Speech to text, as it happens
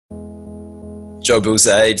Joel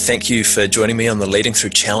Bilzaid, thank you for joining me on the Leading Through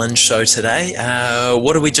Challenge show today.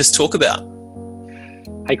 What did we just talk about?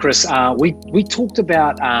 Hey Chris, we talked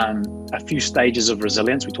about a few stages of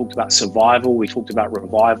resilience. We talked about survival, we talked about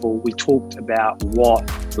revival, we talked about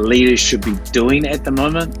what leaders should be doing at the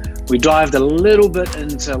moment. We dived a little bit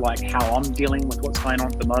into like how I'm dealing with what's going on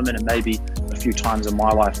at the moment, and maybe a few times in my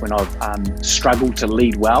life when I've struggled to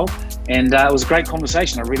lead well. And it was a great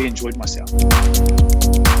conversation. I really enjoyed myself.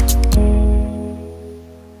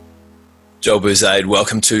 Joel Bilzaid,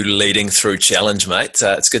 welcome to Leading Through Challenge, mate.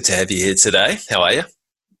 It's good to have you here today. How are you?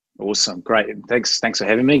 Awesome. Great. Thanks for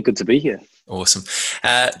having me. Good to be here. Awesome.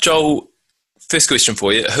 Joel, first question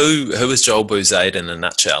for you. Who is Joel Bilzaid in a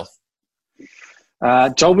nutshell?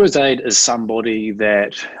 Joel Bilzaid is somebody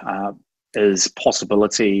that is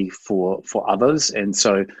possibility for others. And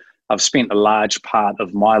so I've spent a large part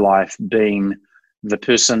of my life being the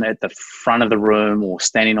person at the front of the room or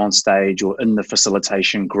standing on stage or in the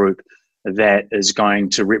facilitation group that is going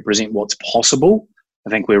to represent what's possible.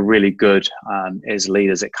 I think we're really good as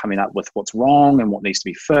leaders at coming up with what's wrong and what needs to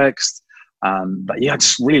be fixed. But yeah, I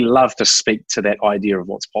just really love to speak to that idea of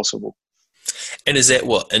what's possible. And is that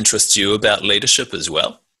what interests you about leadership as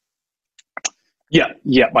well? Yeah,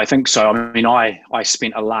 I think so. I mean, I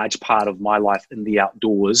spent a large part of my life in the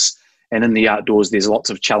outdoors, and in the outdoors, there's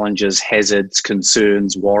lots of challenges, hazards,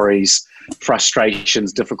 concerns, worries,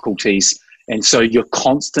 frustrations, difficulties. And so you're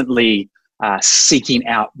constantly seeking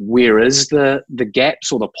out where is the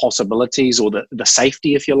gaps or the possibilities or the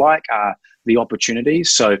safety, if you like, the opportunities.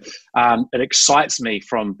 So it excites me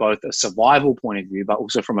from both a survival point of view, but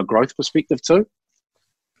also from a growth perspective too.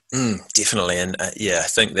 Definitely. And I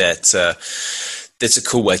think that that's a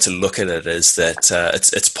cool way to look at it, is that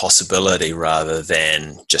it's possibility rather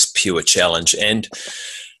than just pure challenge. And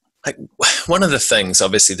like, one of the things,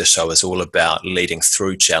 obviously the show is all about leading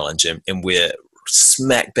through challenge, and we're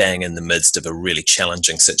smack bang in the midst of a really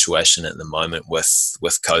challenging situation at the moment with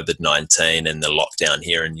COVID-19 and the lockdown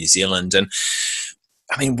here in New Zealand. And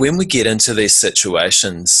I mean, when we get into these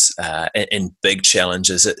situations and big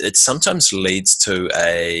challenges, it sometimes leads to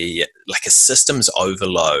a systems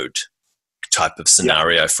overload type of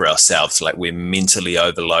scenario for ourselves. Like, we're mentally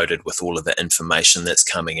overloaded with all of the information that's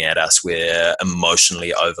coming at us. We're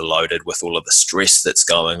emotionally overloaded with all of the stress that's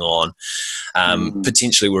going on.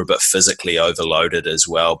 Potentially we're a bit physically overloaded as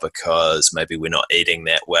well, because maybe we're not eating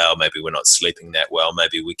that well, maybe we're not sleeping that well,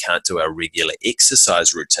 maybe we can't do our regular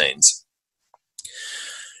exercise routines.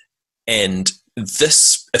 And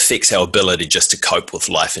this affects our ability just to cope with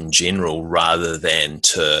life in general, rather than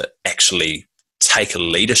to actually take a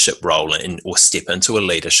leadership role or step into a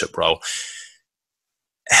leadership role.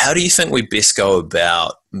 How do you think we best go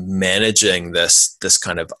about managing this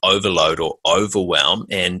kind of overload or overwhelm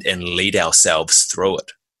and lead ourselves through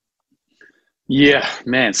it? Yeah,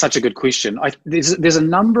 man, such a good question. There's a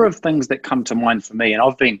number of things that come to mind for me, and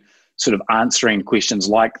I've been sort of answering questions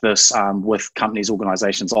like this with companies,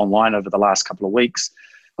 organizations online over the last couple of weeks.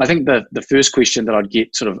 I think the first question that I'd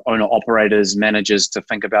get sort of owner operators, managers to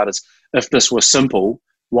think about is, if this were simple,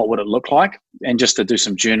 what would it look like? And just to do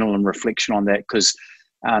some journal and reflection on that, because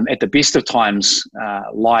at the best of times,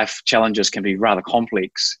 life challenges can be rather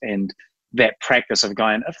complex, and that practice of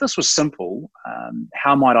going, if this was simple,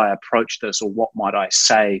 how might I approach this, or what might I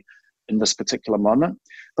say in this particular moment?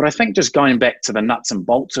 But I think just going back to the nuts and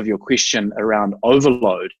bolts of your question around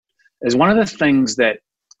overload is one of the things that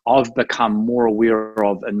I've become more aware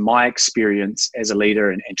of in my experience as a leader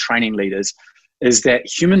and training leaders, is that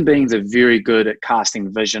human beings are very good at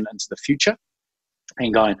casting vision into the future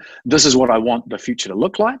and going, this is what I want the future to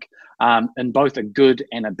look like, in both a good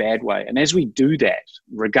and a bad way. And as we do that,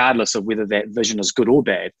 regardless of whether that vision is good or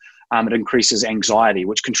bad, it increases anxiety,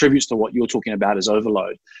 which contributes to what you're talking about as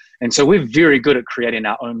overload. And so we're very good at creating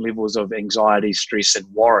our own levels of anxiety, stress, and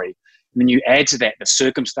worry. And then you add to that the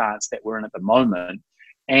circumstance that we're in at the moment,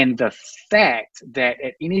 and the fact that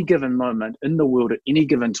at any given moment in the world, at any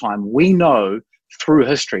given time, we know through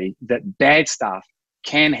history that bad stuff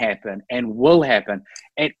can happen and will happen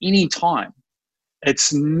at any time.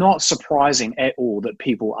 It's not surprising at all that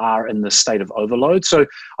people are in this state of overload. So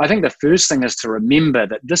I think the first thing is to remember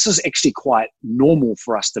that this is actually quite normal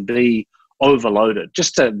for us to be overloaded.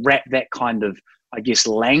 Just to wrap that kind of, I guess,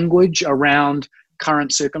 language around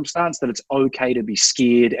current circumstance, that it's okay to be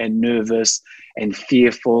scared and nervous and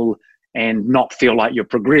fearful and not feel like you're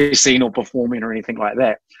progressing or performing or anything like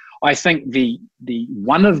that. I think the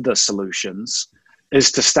one of the solutions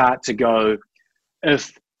is to start to go,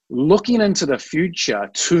 if looking into the future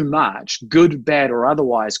too much, good, bad, or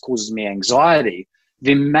otherwise, causes me anxiety,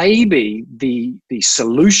 then maybe the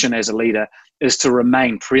solution as a leader is to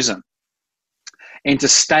remain present. and to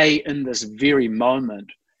stay in this very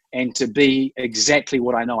moment and to be exactly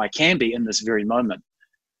what I know I can be in this very moment.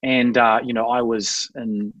 And, I was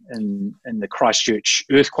in the Christchurch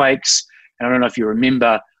earthquakes. And I don't know if you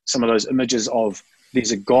remember some of those images of,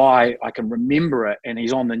 there's a guy, I can remember it, and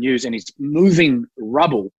he's on the news and he's moving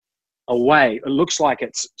rubble away. It looks like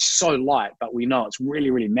it's so light, but we know it's really,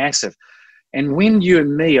 really massive. And when you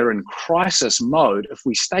and me are in crisis mode, if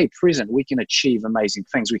we stay present, we can achieve amazing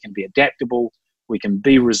things. We can be adaptable. We can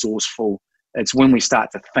be resourceful. It's when we start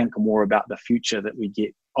to think more about the future that we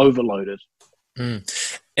get overloaded.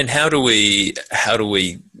 And how do we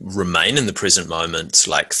remain in the present moment,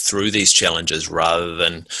 like through these challenges, rather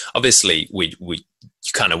than, obviously you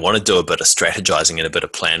kind of want to do a bit of strategizing and a bit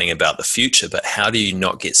of planning about the future, but how do you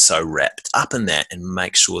not get so wrapped up in that and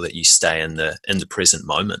make sure that you stay in the present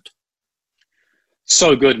moment?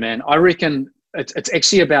 So good, man. I reckon it's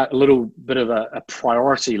actually about a little bit of a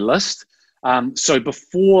priority list. So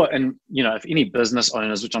before, and if any business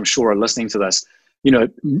owners, which I'm sure are listening to this,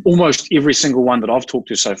 almost every single one that I've talked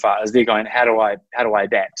to so far is they're going, how do I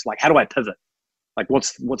adapt? Like, how do I pivot? Like,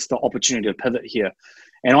 what's the opportunity to pivot here?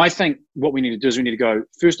 And I think what we need to do is we need to go,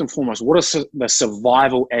 first and foremost, what are the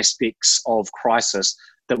survival aspects of crisis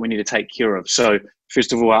that we need to take care of? So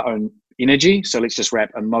first of all, our own energy. So let's just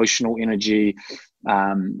wrap emotional energy,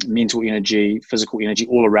 mental energy, physical energy,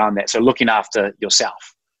 all around that. So looking after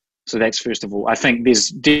yourself. So that's first of all. I think there's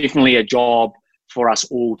definitely a job for us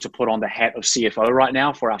all to put on the hat of CFO right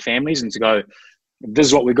now for our families and to go, this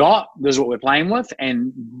is what we got, this is what we're playing with,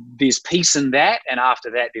 and there's peace in that, and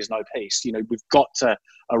after that there's no peace. We've got to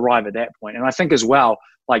arrive at that point. And I think as well,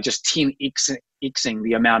 like just 10xing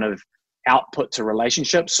the amount of output to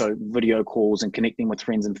relationships, so video calls and connecting with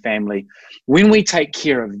friends and family. When we take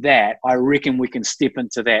care of that, I reckon we can step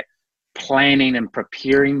into that planning and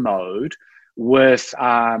preparing mode with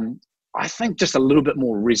I think just a little bit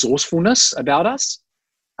more resourcefulness about us.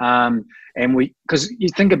 Because you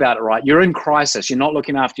think about it, right? You're in crisis. You're not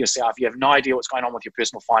looking after yourself. You have no idea what's going on with your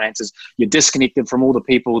personal finances. You're disconnected from all the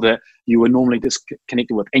people that you were normally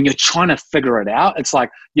disconnected with. And you're trying to figure it out. It's like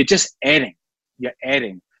you're just adding. You're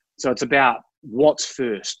adding. So it's about what's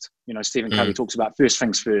first. Stephen Covey talks about first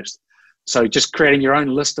things first. So just creating your own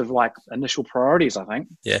list of like initial priorities, I think.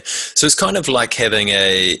 Yeah. So it's kind of like having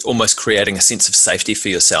almost creating a sense of safety for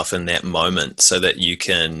yourself in that moment so that you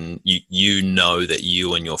can, you know that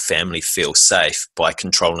you and your family feel safe by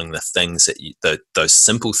controlling the things those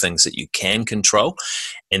simple things that you can control.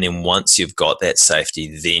 And then once you've got that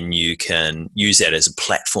safety, then you can use that as a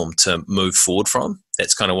platform to move forward from.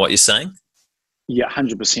 That's kind of what you're saying? Yeah,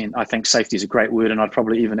 100%. I think safety is a great word. And I'd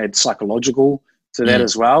probably even add psychological to that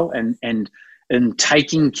as well, and in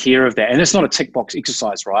taking care of that. And it's not a tick box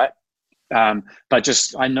exercise, right? But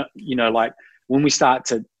just, I know, like when we start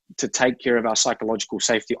to take care of our psychological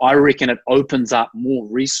safety, I reckon it opens up more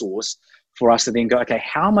resource for us to then go, okay,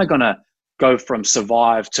 how am I going to go from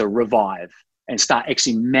survive to revive and start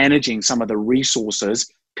actually managing some of the resources,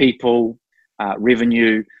 people,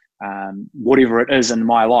 revenue, whatever it is in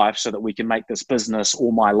my life, so that we can make this business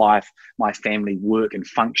or my life, my family work and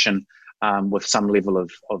function with some level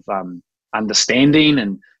of understanding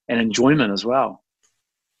and enjoyment as well.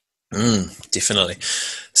 Definitely.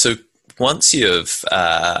 So once you've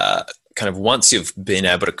been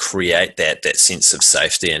able to create that sense of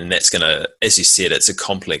safety, and that's going to, as you said, it's a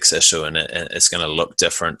complex issue, and it's going to look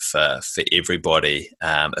different for everybody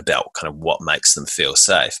about kind of what makes them feel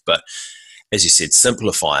safe. But as you said,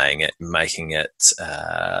 simplifying it, making it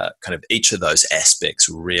kind of each of those aspects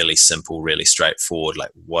really simple, really straightforward.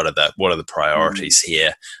 Like what are the priorities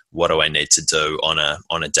here? What do I need to do on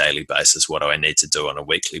a daily basis? What do I need to do on a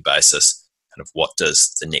weekly basis? Kind of what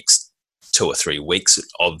does the next 2 or 3 weeks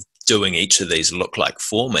of doing each of these look like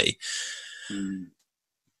for me?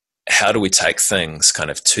 How do we take things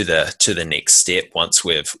kind of to the next step once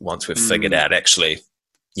we've figured out, actually,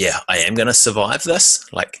 yeah, I am going to survive this?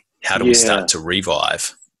 Like, how do we start to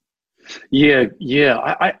revive? Yeah.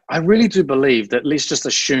 I really do believe that, let's just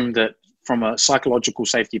assume that from a psychological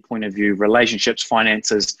safety point of view, relationships,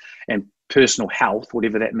 finances, and personal health,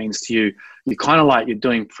 whatever that means to you, you're kind of like, you're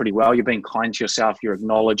doing pretty well. You're being kind to yourself. You're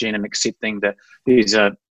acknowledging and accepting that these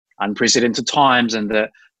are unprecedented times and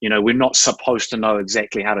that, we're not supposed to know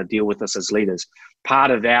exactly how to deal with this as leaders.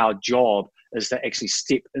 Part of our job is to actually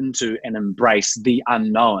step into and embrace the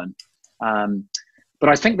unknown. But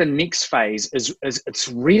I think the next phase is it's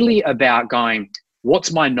really about going,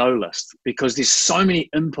 what's my no list? Because there's so many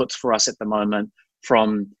inputs for us at the moment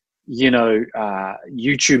from, YouTube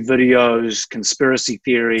videos, conspiracy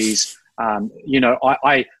theories.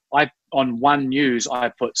 I on One News,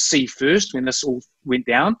 I put see first when this all went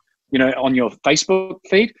down. on your Facebook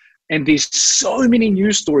feed. And there's so many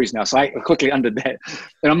news stories now. So I quickly undid that.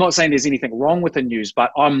 And I'm not saying there's anything wrong with the news,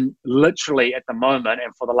 but I'm literally at the moment,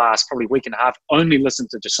 and for the last probably week and a half, only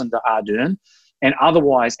listened to Jacinda Ardern. And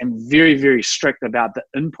otherwise, I'm very, very strict about the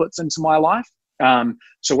inputs into my life.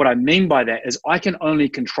 So what I mean by that is I can only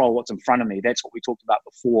control what's in front of me. That's what we talked about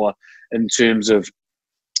before in terms of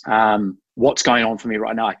what's going on for me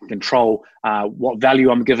right now. I can control what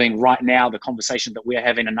value I'm giving right now, the conversation that we're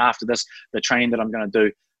having, and after this, the training that I'm going to do.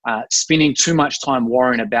 Spending too much time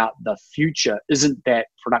worrying about the future isn't that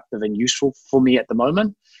productive and useful for me at the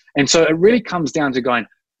moment. And so it really comes down to going,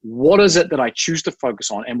 what is it that I choose to focus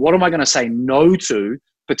on? And what am I going to say no to,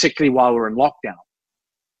 particularly while we're in lockdown?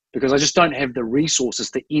 Because I just don't have the resources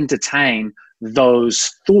to entertain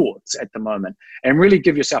those thoughts at the moment, and really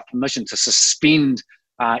give yourself permission to suspend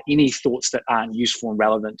any thoughts that aren't useful and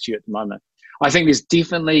relevant to you at the moment. I think there's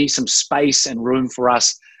definitely some space and room for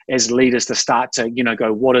us as leaders to start to,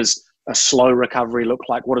 go, what does a slow recovery look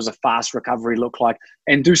like? What does a fast recovery look like?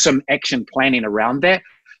 And do some action planning around that,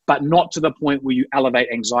 but not to the point where you elevate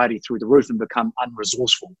anxiety through the roof and become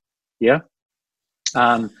unresourceful. Yeah.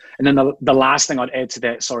 And then the last thing I'd add to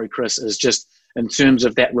that, sorry, Chris, is just in terms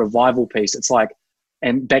of that revival piece, it's like,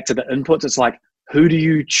 and back to the inputs, it's like, who do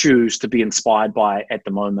you choose to be inspired by at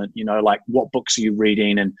the moment? Like what books are you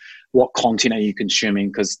reading and what content are you consuming?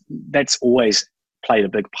 Because that's always played a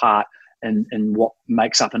big part in what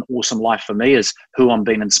makes up an awesome life for me, is who I'm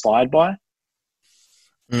being inspired by.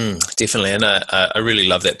 Definitely. And I really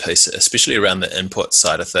love that piece, especially around the input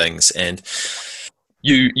side of things. And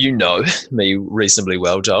you know me reasonably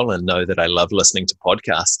well, Joel, and know that I love listening to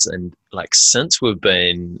podcasts. And like since we've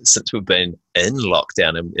been in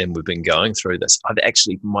lockdown and we've been going through this,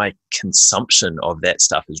 my consumption of that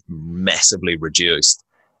stuff is massively reduced.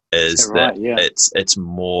 It's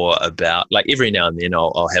more about, like, every now and then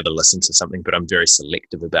I'll have a listen to something, but I'm very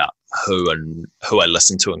selective about who I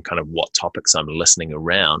listen to and kind of what topics I'm listening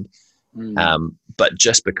around. But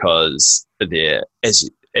just because there, as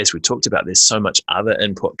we talked about, there's so much other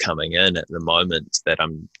input coming in at the moment that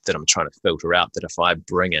I'm trying to filter out, that if I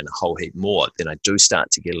bring in a whole heap more, then I do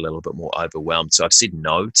start to get a little bit more overwhelmed. So I've said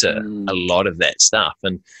no to a lot of that stuff.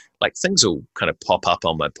 And like things will kind of pop up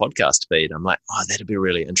on my podcast feed. I'm like, oh, that'd be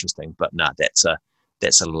really interesting. But nah, that's a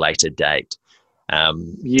later date.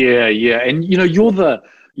 Yeah. And you're the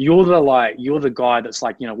guy that's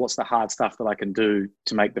like, what's the hard stuff that I can do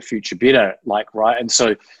to make the future better? Like, right. And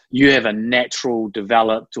so you have a natural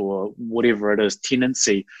developed, or whatever it is,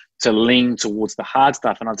 tendency to lean towards the hard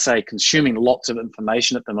stuff. And I'd say consuming lots of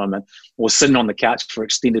information at the moment, or sitting on the couch for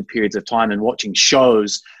extended periods of time and watching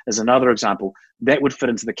shows is another example. That would fit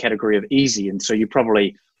into the category of easy. And so you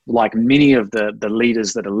probably, like many of the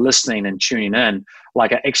leaders that are listening and tuning in,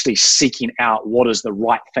 like are actually seeking out what is the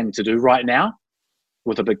right thing to do right now,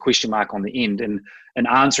 with a big question mark on the end. And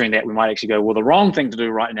answering that, we might actually go, well, the wrong thing to do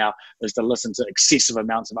right now is to listen to excessive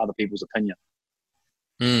amounts of other people's opinion.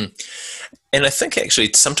 And I think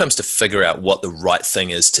actually sometimes to figure out what the right thing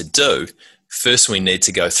is to do, first we need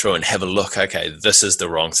to go through and have a look. Okay, this is the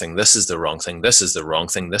wrong thing. This is the wrong thing. This is the wrong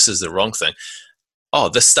thing. This is the wrong thing. Oh,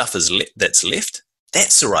 this stuff is that's left.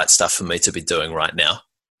 That's the right stuff for me to be doing right now.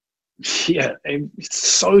 Yeah, it's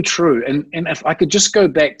so true. And if I could just go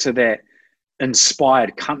back to that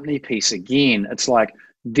inspired company piece again, it's like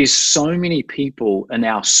there's so many people in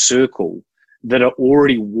our circle that are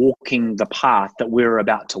already walking the path that we're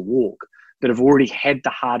about to walk, that have already had the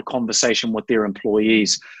hard conversation with their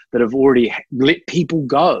employees, that have already let people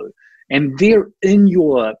go, and they're in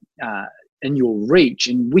your reach,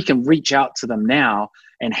 and we can reach out to them now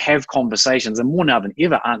and have conversations. And more now than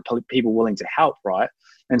ever, aren't people willing to help, right?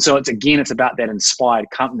 And so it's about that inspired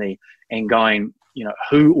company and going,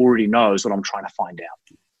 who already knows what I'm trying to find out.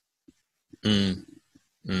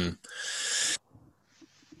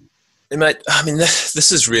 Mate, I mean,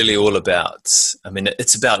 this is really all about,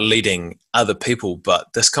 it's about leading other people,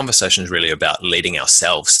 but this conversation is really about leading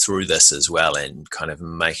ourselves through this as well, and kind of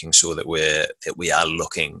making sure that we are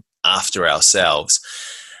looking after ourselves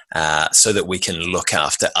so that we can look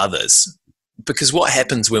after others. Because what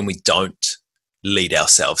happens when we don't lead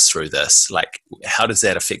ourselves through this? Like, how does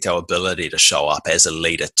that affect our ability to show up as a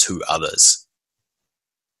leader to others?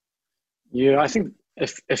 Yeah, I think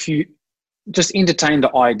if you just entertain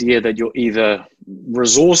the idea that you're either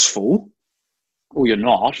resourceful or you're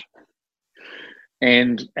not,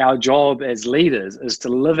 and our job as leaders is to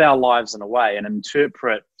live our lives in a way and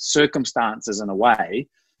interpret circumstances in a way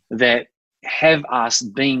that have us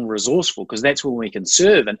being resourceful, because that's when we can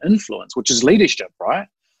serve and influence, which is leadership, right?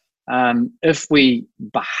 If we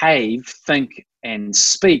behave, think, and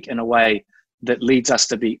speak in a way that leads us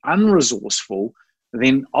to be unresourceful,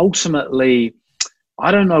 then ultimately,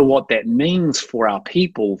 I don't know what that means for our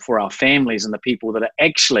people, for our families, and the people that are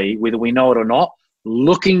actually, whether we know it or not,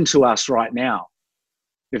 looking to us right now.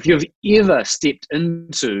 If you've ever stepped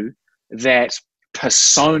into that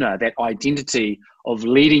persona, that identity of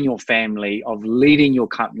leading your family, of leading your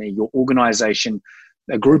company, your organization,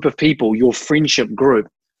 a group of people, your friendship group,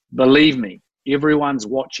 believe me, everyone's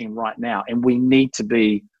watching right now, and we need to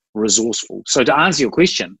be resourceful. So to answer your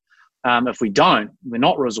question, if we're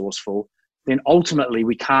not resourceful, then ultimately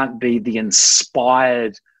we can't be the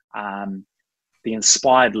inspired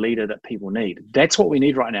leader that people need. That's what we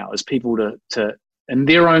need right now, is people to in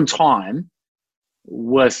their own time,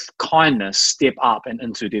 with kindness, step up and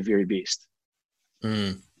into their very best.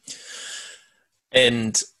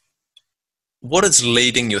 And what is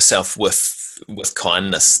leading yourself with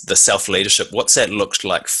kindness, the self-leadership? What's that looked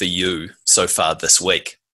like for you so far this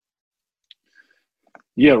week?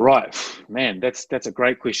 Yeah, right. Man, that's a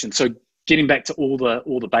great question. So getting back to all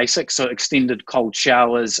the basics, so extended cold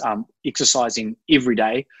showers, exercising every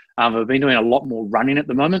day. I've been doing a lot more running at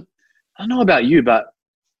the moment. I don't know about you, but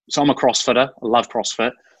so I'm a CrossFitter. I love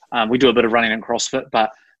CrossFit. We do a bit of running in CrossFit,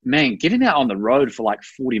 but man, getting out on the road for like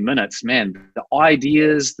 40 minutes, man, the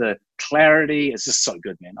ideas, the clarity, is just so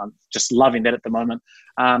good, man. I'm just loving that at the moment.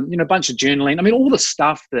 A bunch of journaling. I mean, all the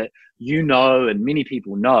stuff that you know and many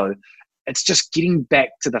people know, it's just getting back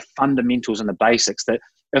to the fundamentals and the basics, that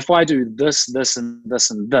if I do this, this, and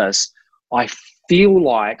this, and this, I feel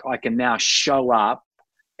like I can now show up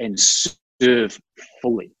and serve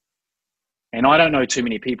fully. And I don't know too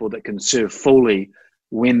many people that can serve fully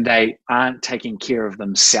when they aren't taking care of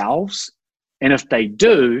themselves. And if they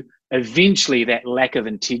do, eventually that lack of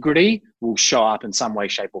integrity will show up in some way,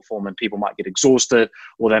 shape, or form, and people might get exhausted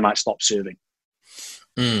or they might stop serving.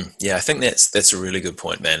 Yeah, I think that's a really good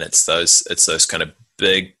point, man. It's those kind of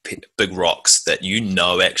big rocks that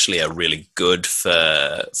actually are really good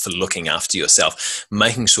for looking after yourself,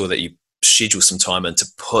 making sure that you schedule some time in to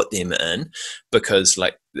put them in, because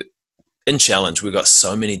like in Challenge, we've got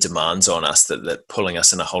so many demands on us that pulling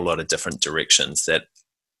us in a whole lot of different directions, that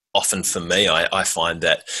often for me, I find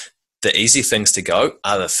that the easy things to go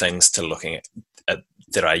are the things to looking at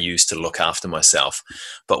that I use to look after myself.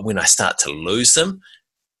 But when I start to lose them,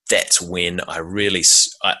 that's when I really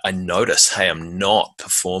I notice, hey, I'm not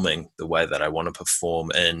performing the way that I want to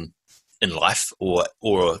perform in life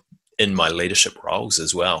or in my leadership roles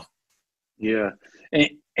as well. Yeah.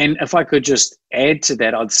 And if I could just add to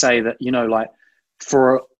that, I'd say that, like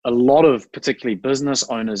for a lot of particularly business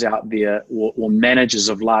owners out there, or managers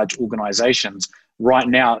of large organizations right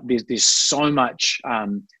now, there's so much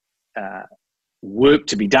work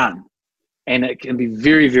to be done. And it can be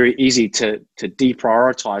very, very easy to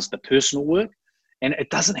deprioritize the personal work. And it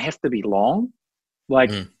doesn't have to be long.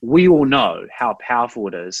 Like we all know how powerful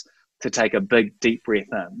it is to take a big, deep breath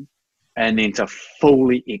in and then to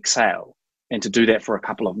fully exhale, and to do that for a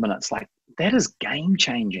couple of minutes. Like that is game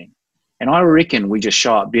changing. And I reckon we just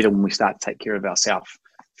show up better when we start to take care of ourselves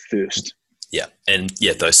first. Yeah. And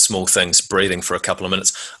yeah, those small things, breathing for a couple of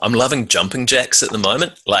minutes. I'm loving jumping jacks at the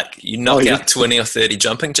moment. Like you knock out 20 or 30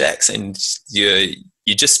 jumping jacks and you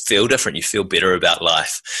just feel different. You feel better about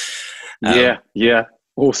life. Yeah.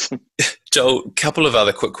 Awesome. Joel, a couple of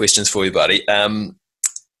other quick questions for you, buddy.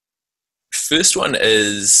 First one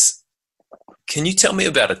is, can you tell me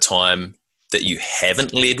about a time that you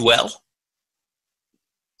haven't led well?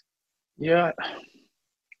 Yeah.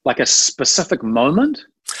 Like a specific moment?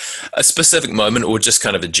 A specific moment, or just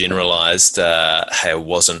kind of a generalized, hey, I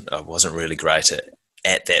wasn't really great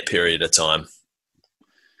at that period of time.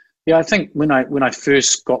 Yeah, I think when I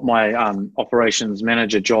first got my operations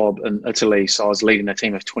manager job in Italy, so I was leading a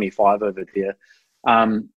team of 25 over there,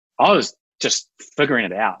 I was just figuring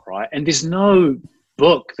it out, right? And there's no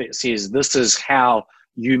book that says this is how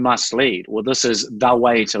you must lead, or this is the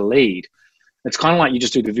way to lead. It's kind of like you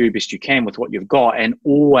just do the very best you can with what you've got, and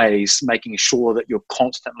always making sure that you're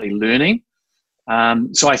constantly learning.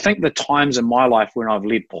 So I think the times in my life when I've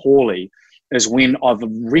led poorly is when I've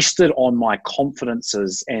rested on my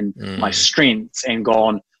confidences and my strengths and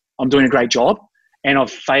gone, I'm doing a great job. And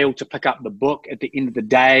I've failed to pick up the book at the end of the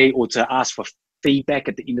day, or to ask for feedback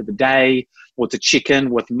at the end of the day, or to check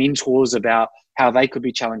in with mentors about how they could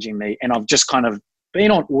be challenging me. And I've just kind of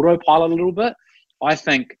been on autopilot a little bit. I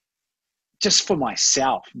think just for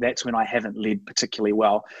myself, that's when I haven't led particularly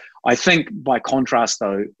well. I think by contrast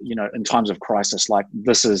though, in times of crisis, like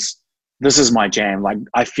this is my jam. Like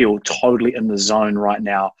I feel totally in the zone right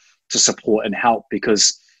now to support and help,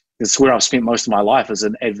 because it's where I've spent most of my life, is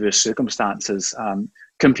in adverse circumstances,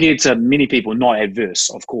 compared to many people, not adverse,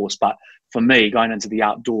 of course, but for me, going into the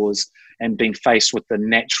outdoors and being faced with the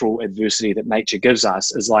natural adversity that nature gives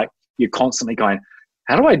us is like you're constantly going,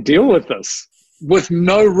 how do I deal with this with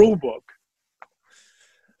no rule book?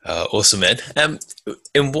 Awesome, man.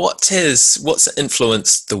 And what's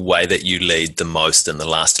influenced the way that you lead the most in the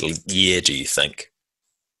last year, do you think?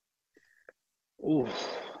 Oh,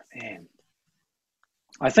 man.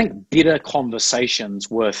 I think better conversations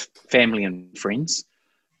with family and friends,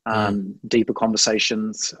 deeper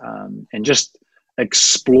conversations, and just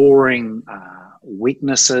exploring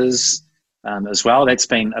weaknesses as well. That's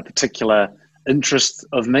been a particular interest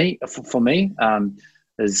of me for me,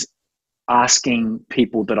 is asking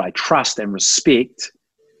people that I trust and respect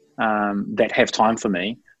that have time for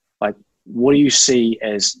me, like, what do you see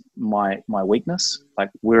as my weakness?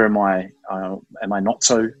 Like, where am I not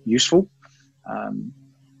so useful?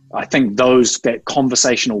 I think that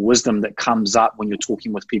conversational wisdom that comes up when you're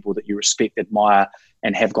talking with people that you respect, admire,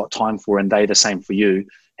 and have got time for, and they the same for you,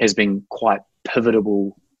 has been quite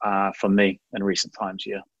pivotal for me in recent times.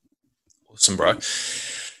 Yeah. Awesome, bro.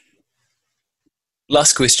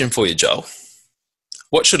 Last question for you, Joel.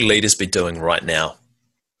 What should leaders be doing right now?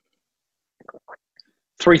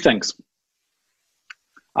 3 things.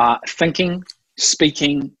 Thinking,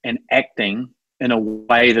 speaking, and acting in a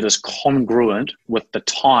way that is congruent with the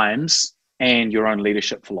times and your own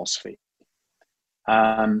leadership philosophy.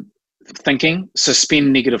 Thinking,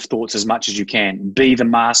 suspend negative thoughts as much as you can. Be the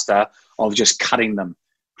master of just cutting them.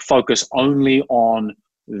 Focus only on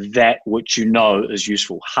that which you know is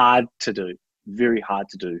useful. Hard to do, very hard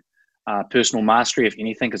to do. Personal mastery, if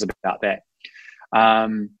anything, is about that.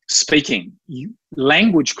 Speaking,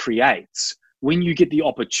 language creates. When you get the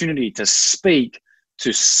opportunity to speak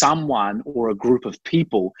to someone or a group of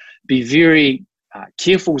people, be very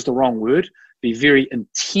careful is the wrong word. Be very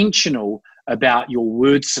intentional about your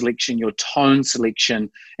word selection, your tone selection,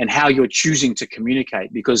 and how you're choosing to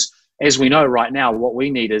communicate. Because as we know right now, what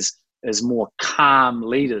we need is more calm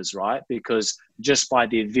leaders, right? Because just by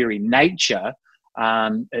their very nature,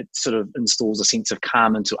 it sort of installs a sense of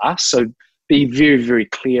calm into us. So be very, very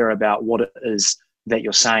clear about what it is that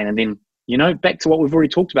you're saying. And then, back to what we've already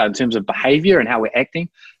talked about in terms of behavior and how we're acting.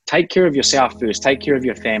 Take care of yourself first. Take care of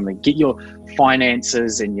your family. Get your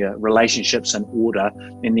finances and your relationships in order,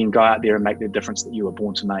 and then go out there and make the difference that you were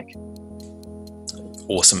born to make.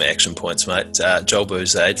 Awesome action points, mate. Joel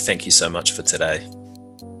Bouzade, thank you so much for today.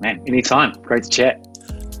 Man, anytime. Great to chat.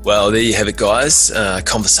 Well, there you have it, guys.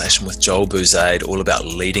 Conversation with Joel Bouzade, all about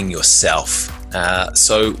leading yourself.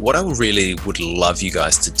 So what I really would love you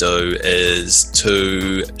guys to do is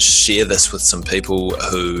to share this with some people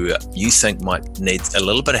who you think might need a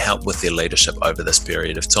little bit of help with their leadership over this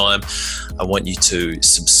period of time. I want you to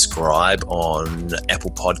subscribe on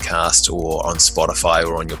Apple Podcast or on Spotify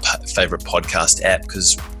or on your favorite podcast app,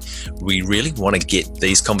 because we really want to get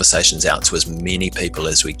these conversations out to as many people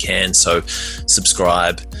as we can. So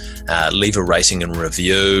subscribe, leave a rating and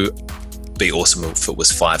review. Be awesome if it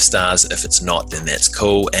was 5 stars. If it's not, then that's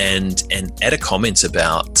cool. And add a comment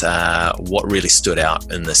about what really stood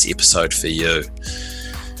out in this episode for you.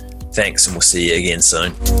 Thanks, and we'll see you again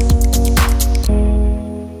soon.